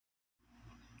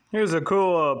Here's a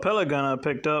cool pellet gun I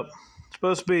picked up. It's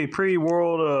supposed to be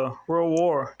pre-World World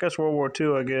War. I guess World War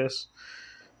II, I guess.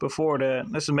 Before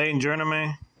that. This is made in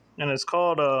Germany. And it's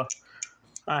called a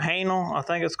haenel, I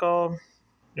think it's called.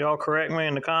 Y'all correct me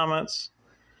in the comments.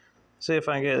 See if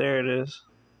I can get, there it is.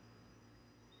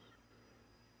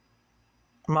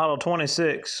 Model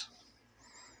 26.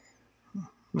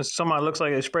 Somebody looks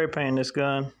like they spray painted this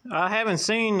gun. I haven't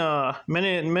seen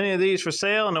many of these for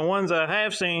sale, and the ones I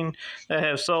have seen that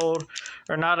have sold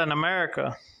are not in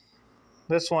America.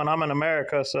 This one, I'm in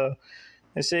America, so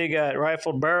you see you got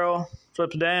rifled barrel,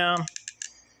 flips down.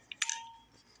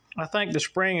 I think the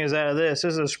spring is out of this.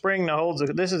 This is a spring that holds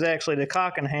it. This is actually the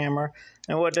cocking hammer,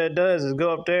 and what that does is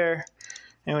go up there,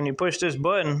 and when you push this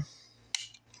button,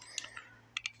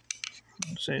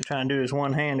 let's see, trying to do this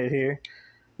one-handed here.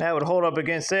 That would hold up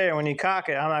against there. When you cock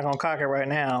it, I'm not going to cock it right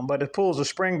now, but it pulls the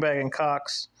spring back and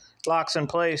cocks, locks in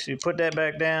place. You put that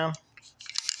back down,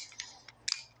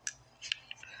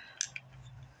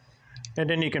 and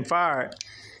then you can fire it.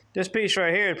 This piece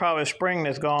right here is probably a spring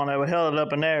that's gone that would hold it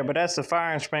up in there, but that's the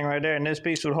firing spring right there, and this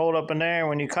piece would hold up in there.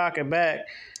 When you cock it back,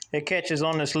 it catches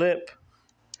on this lip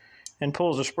and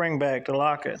pulls the spring back to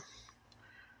lock it.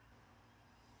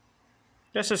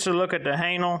 That's just a look at the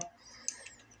haenel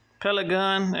pellet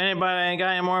gun. Anybody ain't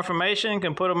got any more information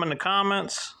can put them in the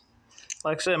comments.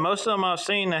 Like I said, most of them I've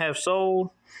seen that have sold.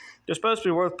 They're supposed to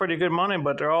be worth pretty good money,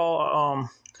 but they're all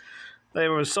they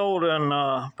were sold in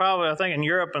probably, I think, in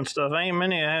Europe and stuff. Ain't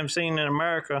many I haven't seen in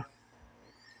America.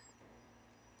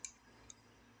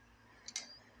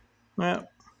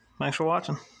 Yep. Thanks for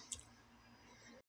watching.